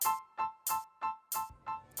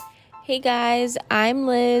Hey guys, I'm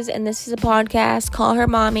Liz, and this is a podcast, Call Her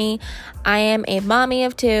Mommy. I am a mommy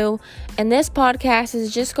of two, and this podcast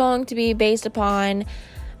is just going to be based upon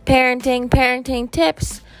parenting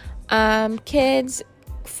tips, kids,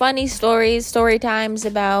 funny stories, story times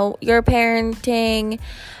about your parenting,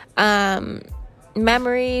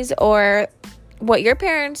 memories, or what your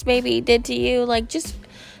parents maybe did to you, like just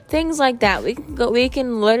things like that. We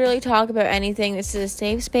can literally talk about anything. This is a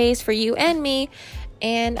safe space for you and me.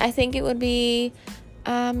 And I think it would be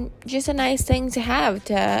just a nice thing to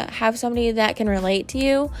have somebody that can relate to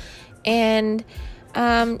you and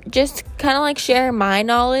just kind of like share my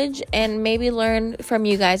knowledge and maybe learn from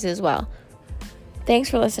you guys as well. Thanks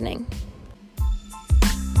for listening.